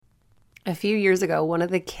A few years ago, one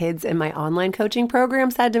of the kids in my online coaching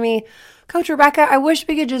program said to me, Coach Rebecca, I wish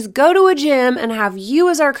we could just go to a gym and have you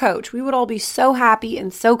as our coach. We would all be so happy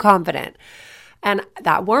and so confident. And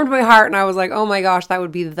that warmed my heart. And I was like, oh my gosh, that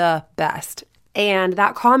would be the best. And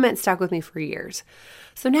that comment stuck with me for years.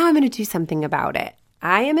 So now I'm going to do something about it.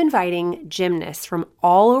 I am inviting gymnasts from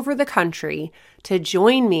all over the country to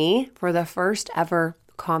join me for the first ever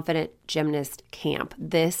Confident Gymnast Camp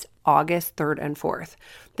this August 3rd and 4th.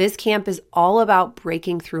 This camp is all about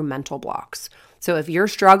breaking through mental blocks. So if you're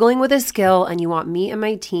struggling with a skill and you want me and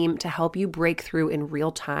my team to help you break through in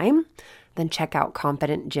real time, then check out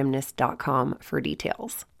confidentgymnast.com for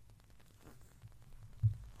details.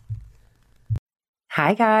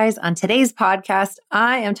 Hi guys, on today's podcast,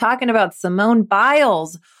 I am talking about Simone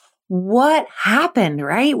Biles. What happened,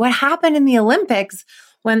 right? What happened in the Olympics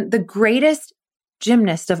when the greatest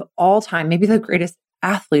gymnast of all time, maybe the greatest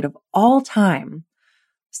athlete of all time,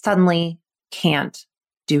 suddenly can't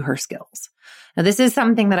do her skills. Now, this is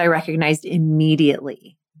something that I recognized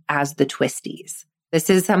immediately as the twisties. This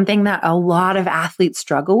is something that a lot of athletes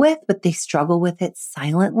struggle with, but they struggle with it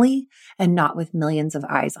silently and not with millions of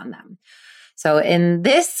eyes on them. So in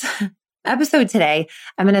this episode today,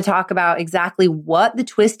 I'm going to talk about exactly what the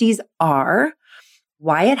twisties are,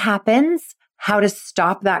 why it happens, how to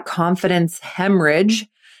stop that confidence hemorrhage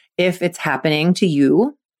if it's happening to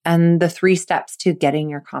you, and the 3 steps to getting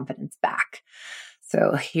your confidence back.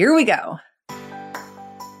 So here we go.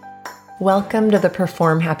 Welcome to the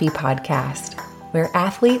Perform Happy podcast, where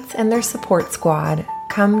athletes and their support squad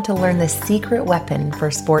come to learn the secret weapon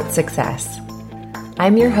for sports success.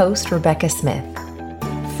 I'm your host, Rebecca Smith.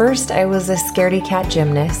 First, I was a scaredy cat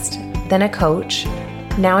gymnast, then a coach.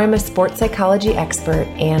 Now I'm a sports psychology expert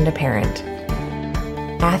and a parent.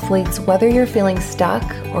 Athletes, whether you're feeling stuck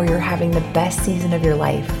or you're having the best season of your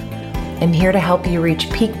life, I'm here to help you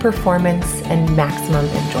reach peak performance and maximum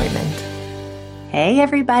enjoyment. Hey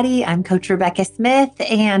everybody, I'm Coach Rebecca Smith,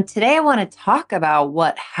 and today I want to talk about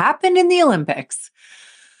what happened in the Olympics.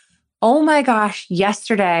 Oh my gosh,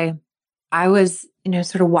 yesterday I was,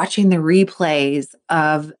 sort of watching the replays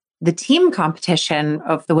of the team competition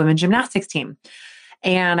of the women's gymnastics team.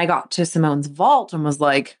 And I got to Simone's vault and was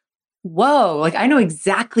like, whoa, like I know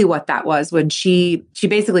exactly what that was when she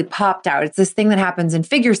basically popped out. It's this thing that happens in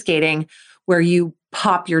figure skating where you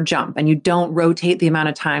pop your jump and you don't rotate the amount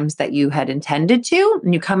of times that you had intended to,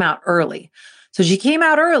 and you come out early. So she came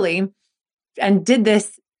out early and did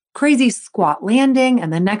this crazy squat landing.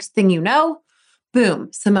 And the next thing you know,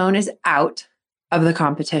 boom, Simone is out of the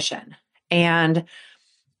competition. And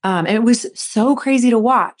it was so crazy to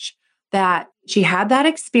watch that she had that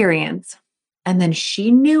experience. And then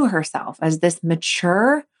she knew herself as this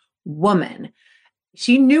mature woman.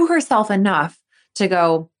 She knew herself enough to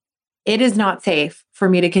go, it is not safe for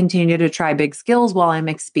me to continue to try big skills while I'm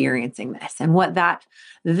experiencing this. And what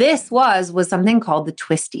this was something called the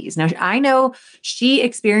twisties. Now, I know she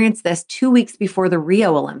experienced this 2 weeks before the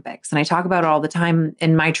Rio Olympics. And I talk about it all the time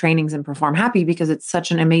in my trainings and Perform Happy because it's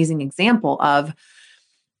such an amazing example of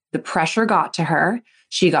the pressure got to her.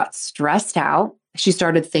 She got stressed out. She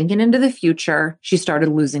started thinking into the future. She started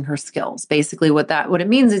losing her skills. Basically, what it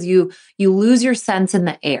means is you lose your sense in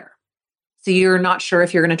the air. So you're not sure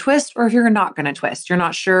if you're going to twist or if you're not going to twist. You're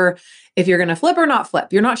not sure if you're going to flip or not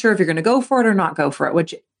flip. You're not sure if you're going to go for it or not go for it,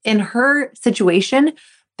 which in her situation,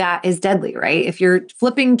 that is deadly, right? If you're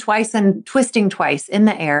flipping twice and twisting twice in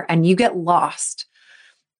the air and you get lost,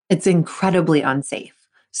 it's incredibly unsafe.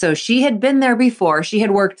 So she had been there before. She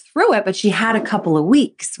had worked through it, but she had a couple of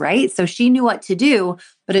weeks, right? So she knew what to do,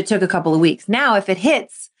 but it took a couple of weeks. Now, if it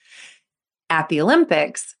hits at the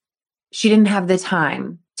Olympics, she didn't have the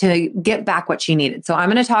time to get back what she needed. So I'm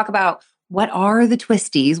going to talk about what are the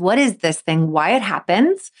twisties? What is this thing? Why it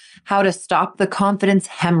happens? How to stop the confidence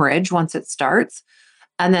hemorrhage once it starts?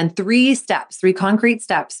 And then 3 concrete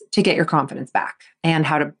steps to get your confidence back and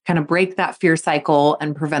how to kind of break that fear cycle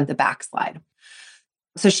and prevent the backslide.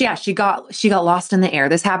 So she got lost in the air.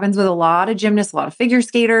 This happens with a lot of gymnasts, a lot of figure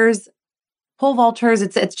skaters, pole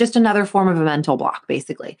vaulters. It's just another form of a mental block,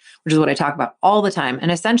 basically, which is what I talk about all the time.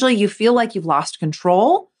 And essentially, you feel like you've lost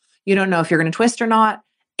control. You don't know if you're going to twist or not.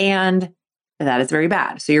 And that is very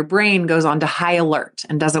bad. So your brain goes on to high alert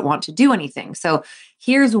and doesn't want to do anything. So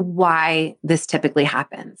here's why this typically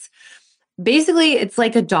happens. Basically, it's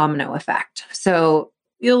like a domino effect. So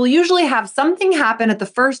you'll usually have something happen at the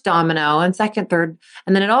first domino and second, third,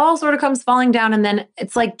 and then it all sort of comes falling down. And then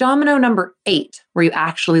it's like domino number 8, where you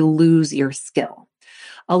actually lose your skill.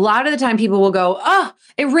 A lot of the time people will go,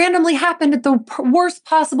 it randomly happened at the worst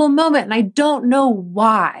possible moment. And I don't know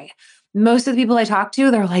why. Most of the people I talk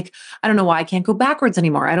to, they're like, I don't know why I can't go backwards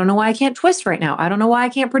anymore. I don't know why I can't twist right now. I don't know why I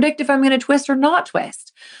can't predict if I'm going to twist or not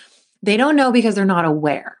twist. They don't know because they're not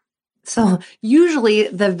aware. So usually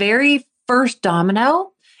the very first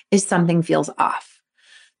domino is something feels off.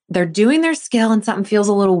 They're doing their skill and something feels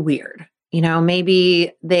a little weird.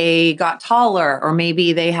 Maybe they got taller, or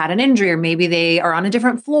maybe they had an injury, or maybe they are on a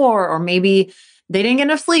different floor, or maybe they didn't get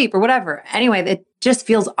enough sleep or whatever. Anyway, it just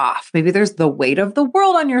feels off. Maybe there's the weight of the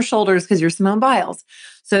world on your shoulders because you're Simone Biles.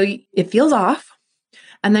 So it feels off.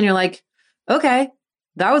 And then you're like, okay,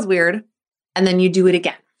 that was weird. And then you do it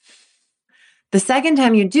again. The second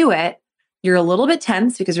time you do it, you're a little bit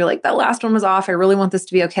tense because you're like, that last one was off. I really want this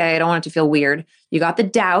to be okay. I don't want it to feel weird. You got the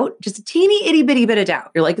doubt, just a teeny itty bitty bit of doubt.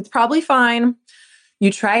 You're like, it's probably fine.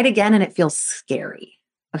 You try it again and it feels scary.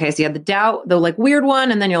 Okay, so you have the doubt, the like weird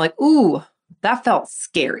one, and then you're like, ooh, that felt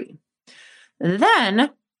scary. Then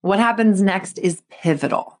what happens next is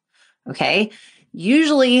pivotal. Okay,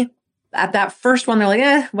 usually at that first one, they're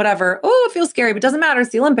like, whatever. Oh, it feels scary, but it doesn't matter. It's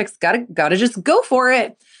the Olympics. Gotta just go for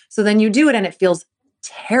it. So then you do it and it feels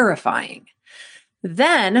terrifying.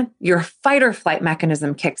 Then your fight or flight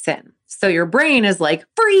mechanism kicks in. So your brain is like,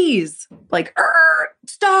 freeze, like,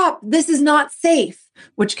 stop, this is not safe,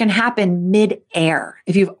 which can happen mid-air.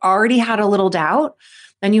 If you've already had a little doubt,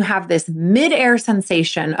 then you have this mid-air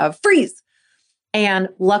sensation of freeze. And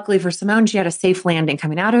luckily for Simone, she had a safe landing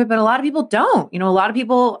coming out of it, but a lot of people don't. A lot of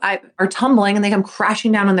people are tumbling and they come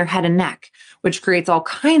crashing down on their head and neck, which creates all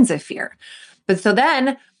kinds of fear. But so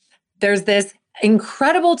then there's this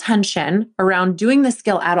incredible tension around doing the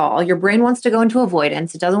skill at all. Your brain wants to go into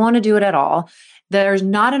avoidance. It doesn't want to do it at all. There's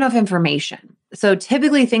not enough information. So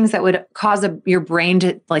typically things that would cause your brain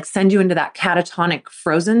to like send you into that catatonic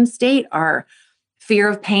frozen state are fear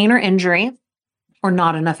of pain or injury or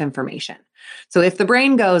not enough information. So if the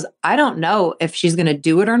brain goes, I don't know if she's going to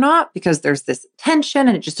do it or not because there's this tension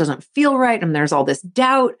and it just doesn't feel right and there's all this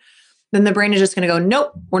doubt, then the brain is just going to go,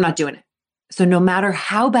 nope, we're not doing it. So no matter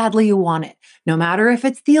how badly you want it, no matter if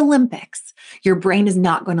it's the Olympics, your brain is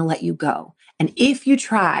not going to let you go. And if you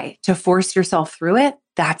try to force yourself through it,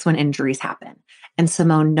 that's when injuries happen. And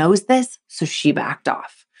Simone knows this, so she backed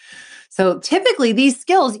off. So typically these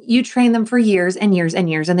skills, you train them for years and years and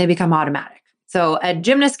years, and they become automatic. So a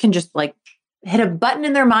gymnast can just like hit a button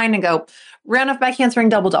in their mind and go, round off back handspring,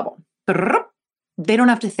 double. They don't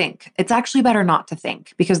have to think. It's actually better not to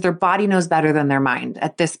think because their body knows better than their mind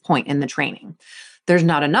at this point in the training. There's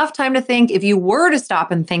not enough time to think. If you were to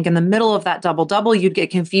stop and think in the middle of that double, you'd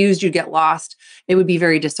get confused, you'd get lost. It would be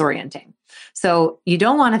very disorienting. So you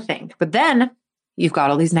don't want to think, but then you've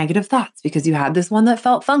got all these negative thoughts because you had this one that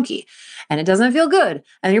felt funky and it doesn't feel good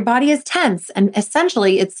and your body is tense. And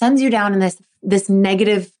essentially it sends you down in this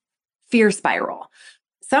negative fear spiral.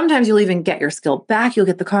 Sometimes you'll even get your skill back. You'll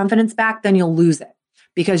get the confidence back, then you'll lose it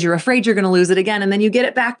because you're afraid you're going to lose it again. And then you get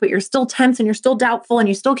it back, but you're still tense and you're still doubtful and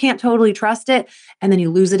you still can't totally trust it. And then you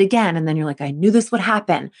lose it again. And then you're like, I knew this would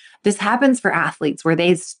happen. This happens for athletes where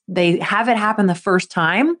they have it happen the first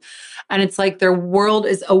time. And it's like their world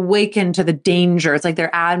is awakened to the danger. It's like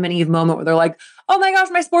their Adam and Eve moment where they're like, oh my gosh,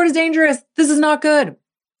 my sport is dangerous. This is not good.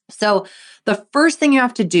 So the first thing you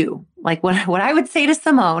have to do, like what I would say to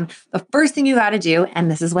Simone, the first thing you got to do,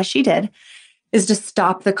 and this is what she did, is to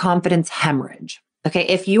stop the confidence hemorrhage. Okay.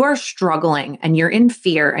 If you are struggling and you're in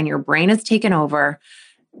fear and your brain is taken over,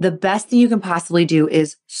 the best thing you can possibly do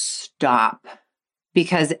is stop.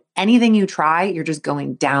 Because anything you try, you're just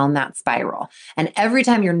going down that spiral. And every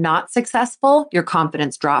time you're not successful, your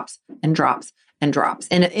confidence drops and drops and drops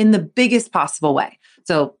in the biggest possible way.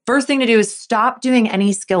 So first thing to do is stop doing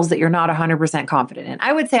any skills that you're not 100% confident in.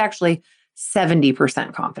 I would say actually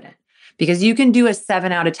 70% confident because you can do a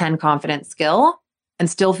 7 out of 10 confident skill and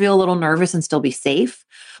still feel a little nervous and still be safe.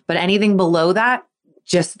 But anything below that,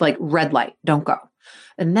 just like red light, don't go.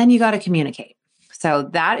 And then you got to communicate. So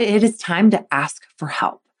that it is time to ask for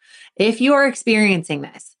help. If you are experiencing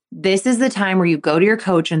this is the time where you go to your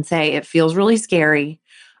coach and say, it feels really scary.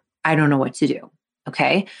 I don't know what to do.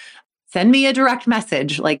 Okay. Send me a direct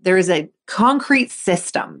message. Like there is a concrete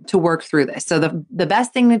system to work through this. So the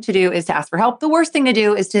best thing to do is to ask for help. The worst thing to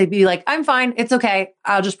do is to be like, I'm fine. It's okay.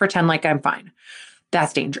 I'll just pretend like I'm fine.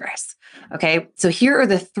 That's dangerous. Okay. So here are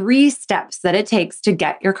the 3 steps that it takes to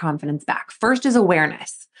get your confidence back. First is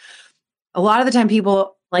awareness. A lot of the time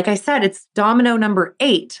people, like I said, it's domino number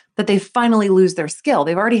 8 that they finally lose their skill.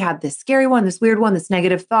 They've already had this scary one, this weird one, this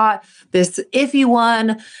negative thought, this iffy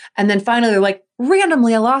one. And then finally they're like,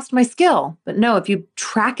 randomly, I lost my skill. But no, if you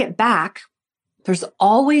track it back, there's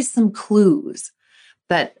always some clues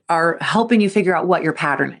that are helping you figure out what your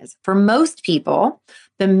pattern is. For most people,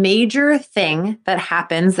 The major thing that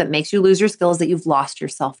happens that makes you lose your skill is that you've lost your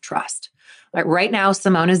self-trust. Like right now,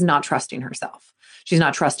 Simone is not trusting herself. She's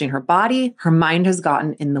not trusting her body. Her mind has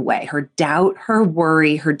gotten in the way. Her doubt, her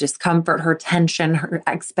worry, her discomfort, her tension, her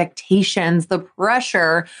expectations, the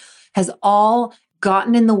pressure has all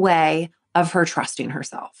gotten in the way of her trusting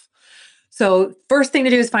herself. So first thing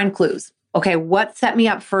to do is find clues. Okay, what set me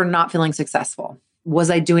up for not feeling successful?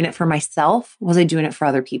 Was I doing it for myself? Was I doing it for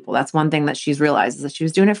other people? That's one thing that she's realized is that she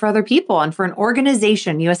was doing it for other people and for an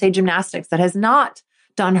organization, USA Gymnastics, that has not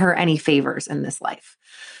done her any favors in this life.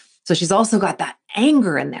 So she's also got that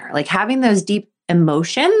anger in there, like having those deep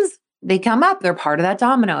emotions, they come up, they're part of that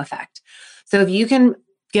domino effect. So if you can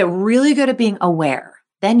get really good at being aware,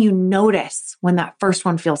 then you notice when that first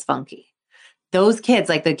one feels funky. Those kids,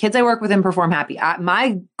 like the kids I work with in Perform Happy,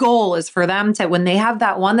 my goal is for them to, when they have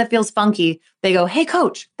that one that feels funky, they go, hey,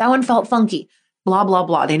 coach, that one felt funky, blah, blah,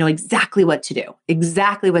 blah. They know exactly what to do,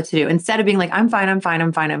 instead of being like, I'm fine,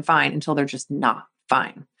 until they're just not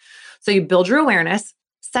fine. So you build your awareness.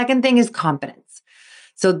 Second thing is confidence.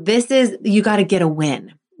 So this is, you got to get a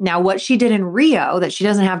win. Now, what she did in Rio that she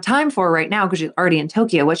doesn't have time for right now because she's already in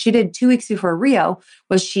Tokyo, what she did 2 weeks before Rio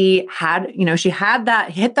was she had that,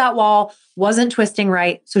 hit that wall, wasn't twisting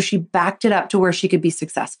right. So she backed it up to where she could be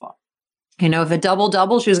successful. If a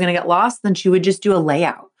double, she was going to get lost, then she would just do a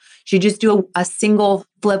layout. She'd just do a single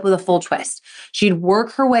flip with a full twist. She'd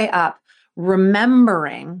work her way up,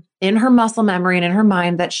 remembering in her muscle memory and in her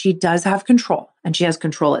mind that she does have control, and she has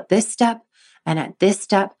control at this step and at this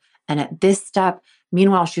step and at this step.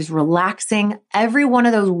 Meanwhile, she's relaxing. Every one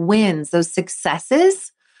of those wins, those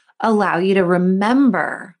successes allow you to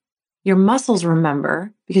remember. Your muscles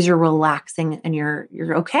remember because you're relaxing and you're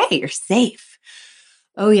okay. You're safe.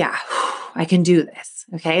 Oh yeah, I can do this.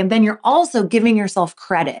 Okay. And then you're also giving yourself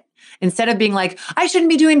credit. Instead of being like, I shouldn't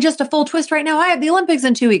be doing just a full twist right now. I have the Olympics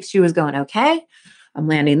in 2 weeks. She was going, okay, I'm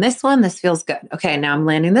landing this one. This feels good. Okay. Now I'm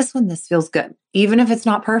landing this one. This feels good. Even if it's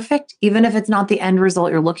not perfect, even if it's not the end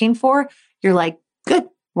result you're looking for, you're like, good,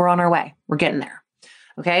 we're on our way. We're getting there.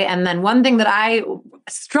 Okay. And then one thing that I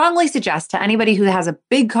strongly suggest to anybody who has a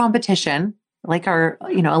big competition, like our,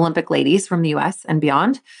 Olympic ladies from the US and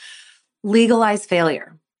beyond, legalize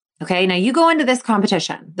failure. Okay. Now you go into this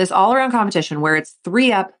competition, this all around competition where it's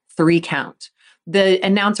 3 up, 3 count. The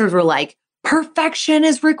announcers were like, perfection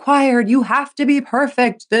is required. You have to be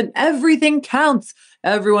perfect. Then everything counts.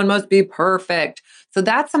 Everyone must be perfect. So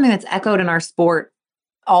that's something that's echoed in our sport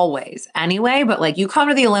always anyway, but like you come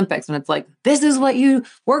to the Olympics and it's like, this is what you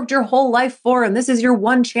worked your whole life for. And this is your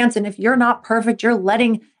one chance. And if you're not perfect, you're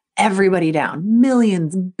letting everybody down,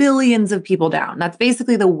 millions, billions of people down. That's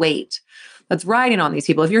basically the weight that's riding on these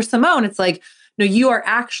people. If you're Simone, it's like, no, you are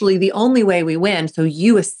actually the only way we win. So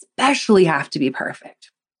you especially have to be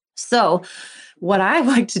perfect. So what I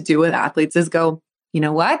like to do with athletes is go, you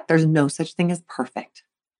know what? There's no such thing as perfect.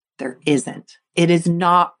 There isn't. It is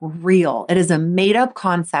not real. It is a made-up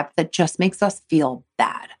concept that just makes us feel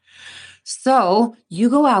bad. So you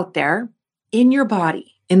go out there in your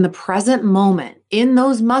body, in the present moment, in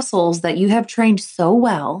those muscles that you have trained so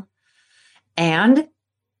well, and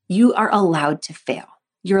you are allowed to fail.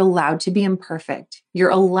 You're allowed to be imperfect.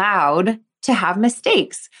 You're allowed to have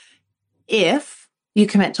mistakes if you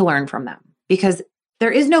commit to learn from them, because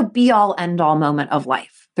there is no be-all, end-all moment of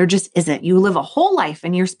life. There just isn't. You live a whole life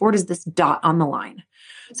and your sport is this dot on the line.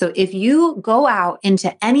 So if you go out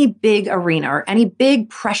into any big arena or any big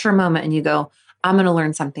pressure moment and you go, I'm going to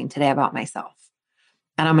learn something today about myself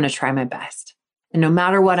and I'm going to try my best. And no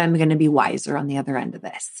matter what, I'm going to be wiser on the other end of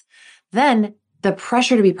this. Then the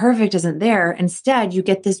pressure to be perfect isn't there. Instead, you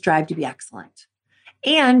get this drive to be excellent.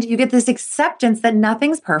 And you get this acceptance that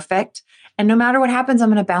nothing's perfect. And no matter what happens, I'm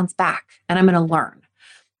going to bounce back and I'm going to learn.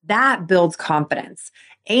 That builds confidence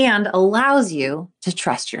and allows you to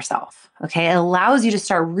trust yourself. Okay. It allows you to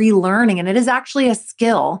start relearning. And it is actually a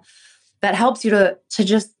skill that helps you to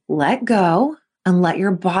just let go and let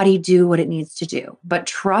your body do what it needs to do. But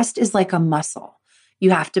trust is like a muscle.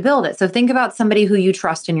 You have to build it. So think about somebody who you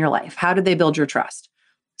trust in your life. How did they build your trust?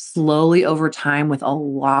 Slowly over time with a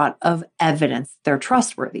lot of evidence they're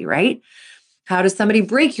trustworthy, right? How does somebody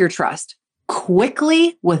break your trust?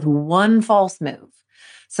 Quickly with one false move.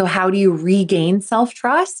 So how do you regain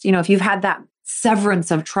self-trust? If you've had that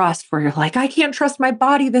severance of trust where you're like, I can't trust my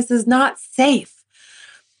body. This is not safe.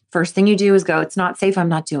 First thing you do is go, it's not safe. I'm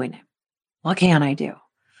not doing it. What can I do?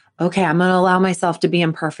 Okay, I'm going to allow myself to be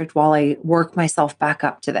imperfect while I work myself back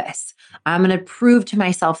up to this. I'm going to prove to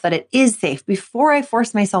myself that it is safe before I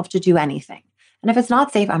force myself to do anything. And if it's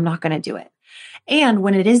not safe, I'm not going to do it. And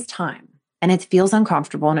when it is time and it feels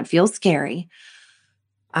uncomfortable and it feels scary,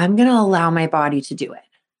 I'm going to allow my body to do it.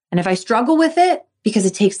 And if I struggle with it because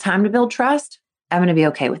it takes time to build trust, I'm going to be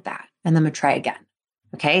okay with that. And then I'm going to try again.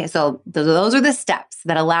 Okay. So those are the steps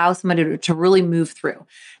that allow somebody to really move through.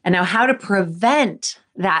 And now how to prevent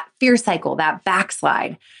that fear cycle, that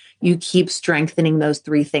backslide. You keep strengthening those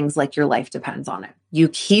 3 things like your life depends on it. You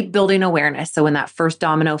keep building awareness. So when that first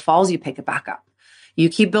domino falls, you pick it back up. You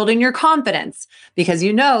keep building your confidence because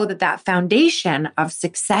you know that that foundation of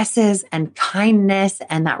successes and kindness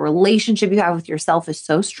and that relationship you have with yourself is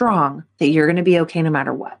so strong that you're going to be okay no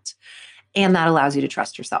matter what. And that allows you to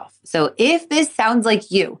trust yourself. So if this sounds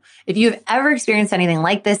like you, if you've ever experienced anything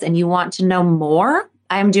like this and you want to know more,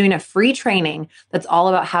 I'm doing a free training that's all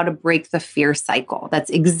about how to break the fear cycle. That's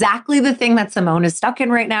exactly the thing that Simone is stuck in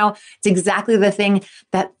right now. It's exactly the thing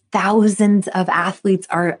that thousands of athletes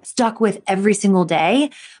are stuck with every single day,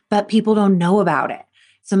 but people don't know about it.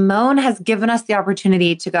 Simone has given us the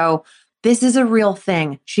opportunity to go, this is a real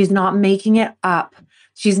thing. She's not making it up.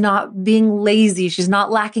 She's not being lazy. She's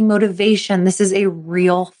not lacking motivation. This is a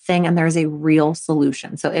real thing and there's a real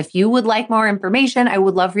solution. So if you would like more information, I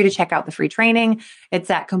would love for you to check out the free training. It's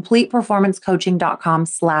at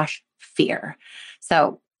completeperformancecoaching.com/fear.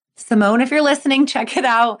 So Simone, if you're listening, check it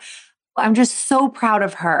out. I'm just so proud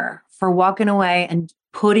of her for walking away and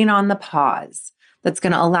putting on the pause that's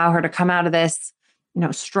going to allow her to come out of this,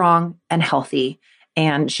 strong and healthy.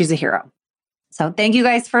 And she's a hero. So thank you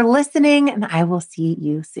guys for listening, and I will see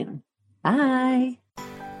you soon. Bye.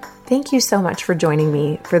 Thank you so much for joining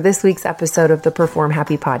me for this week's episode of the Perform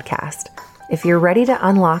Happy podcast. If you're ready to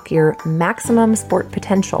unlock your maximum sport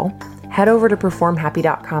potential, head over to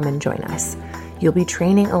performhappy.com and join us. You'll be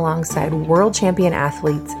training alongside world champion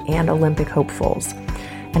athletes and Olympic hopefuls.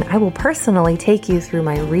 And I will personally take you through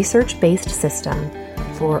my research-based system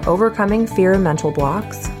for overcoming fear and mental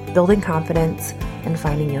blocks, building confidence, and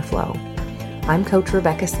finding your flow. I'm Coach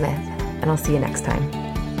Rebecca Smith, and I'll see you next time.